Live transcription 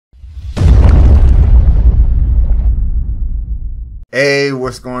Hey,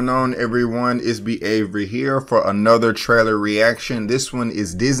 what's going on, everyone? It's B. Avery here for another trailer reaction. This one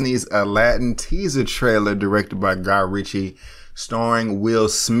is Disney's Aladdin teaser trailer directed by Guy Ritchie, starring Will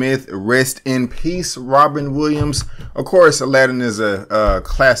Smith. Rest in peace, Robin Williams. Of course, Aladdin is a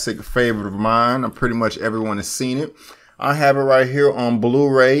classic favorite of mine. Pretty much everyone has seen it. I have it right here on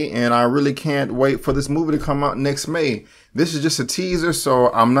Blu-ray, and I really can't wait for this movie to come out next May. This is just a teaser,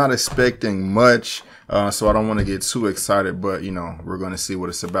 so I'm not expecting much. So I don't want to get too excited, but you know, we're going to see what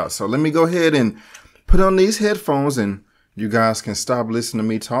it's about. So let me go ahead and put on these headphones, and you guys can stop listening to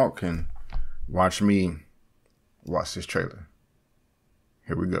me talk and watch me watch this trailer.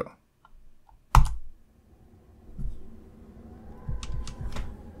 Here we go.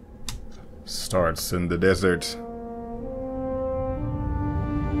 Starts in the desert.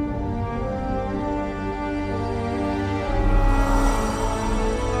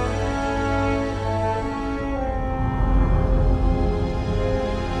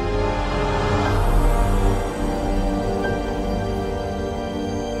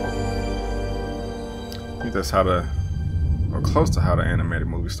 I think that's or close to how the animated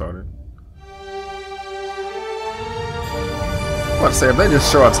movie started. What to say, if they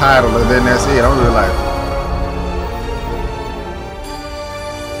just show a title and then that's it, I don't really like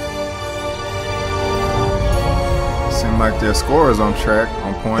it. Seems like their score is on track,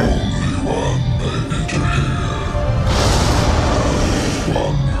 on point. Only one may enter here.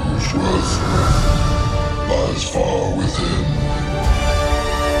 One whose worth lies far within.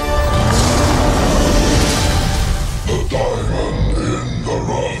 The diamond in the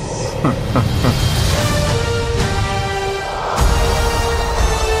rough.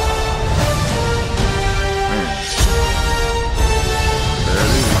 Man. There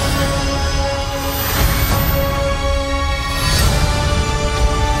it is.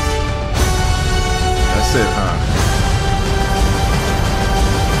 That's it, huh?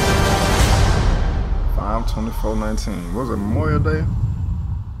 5/24/19. Was it Memorial Day?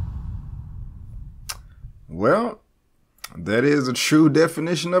 Well, that is a true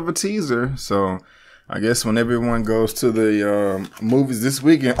definition of a teaser. So I guess when everyone goes to the movies this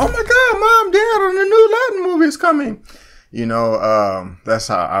weekend, oh my God, Mom, Dad, the new Aladdin movie is coming. You know, that's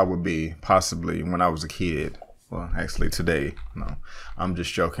how I would be possibly when I was a kid. Well, actually today, no, I'm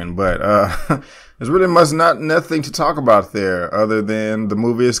just joking. But there's really nothing to talk about there other than the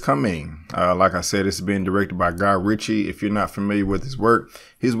movie is coming. Like I said, it's being directed by Guy Ritchie. If you're not familiar with his work,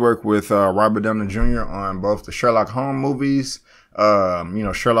 he's worked with Robert Downey Jr. on both the Sherlock Holmes movies, you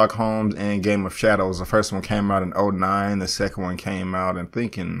know, Sherlock Holmes and Game of Shadows. The first one came out in 2009. The second one came out, I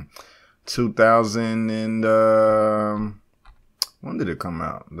think, in 2000 and when did it come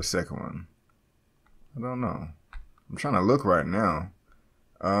out? The second one, I don't know. I'm trying to look right now.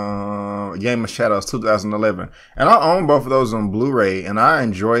 Game of Shadows 2011, and I own both of those on Blu-ray, and I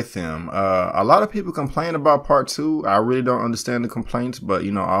enjoyed them. A lot of people complain about part 2. I really don't understand the complaints, but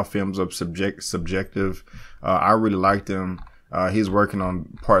you know, all films are subjective. I really liked them. He's working on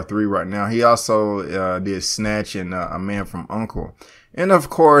part 3 right now. He also did Snatch and A Man from U.N.C.L.E. And of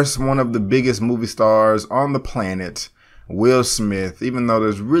course, one of the biggest movie stars on the planet, Will Smith. Even though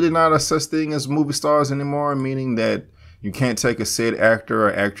there's really not a such thing as movie stars anymore, meaning that you can't take a said actor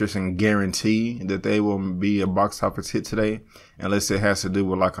or actress and guarantee that they will be a box office hit today, unless it has to do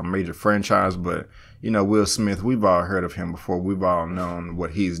with like a major franchise. But you know, Will Smith, we've all heard of him before. We've all known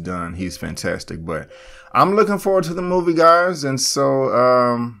what he's done. He's fantastic. But I'm looking forward to the movie, guys. And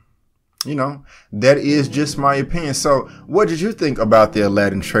so, you know, that is just my opinion. So what did you think about the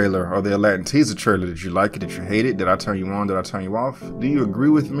Aladdin trailer or the Aladdin teaser trailer? Did you like it? Did you hate it? Did I turn you on? Did I turn you off? Do you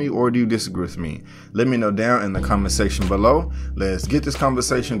agree with me or do you disagree with me? Let me know down in the comment section below. Let's get this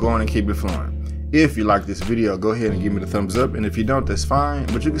conversation going and keep it flowing. If you like this video, go ahead and give me the thumbs up. And if you don't, that's fine.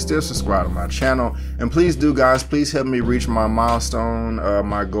 But you can still subscribe to my channel. And please do, guys, please help me reach my milestone,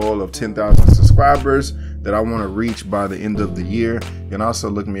 my goal of 10,000 subscribers that I want to reach by the end of the year. You can also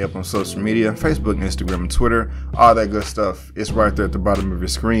look me up on social media, Facebook, Instagram, and Twitter, all that good stuff. It's right there at the bottom of your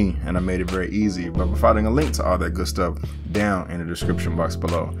screen, and I made it very easy by providing a link to all that good stuff down in the description box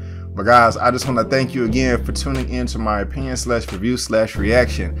below. But guys, I just want to thank you again for tuning in to my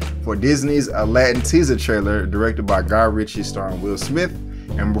opinion/review/reaction for Disney's Aladdin teaser trailer directed by Guy Ritchie starring Will Smith.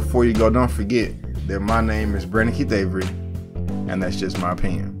 And before you go, don't forget that my name is Brandon Keith Avery, and that's just my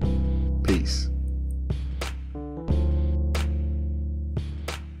opinion. Peace.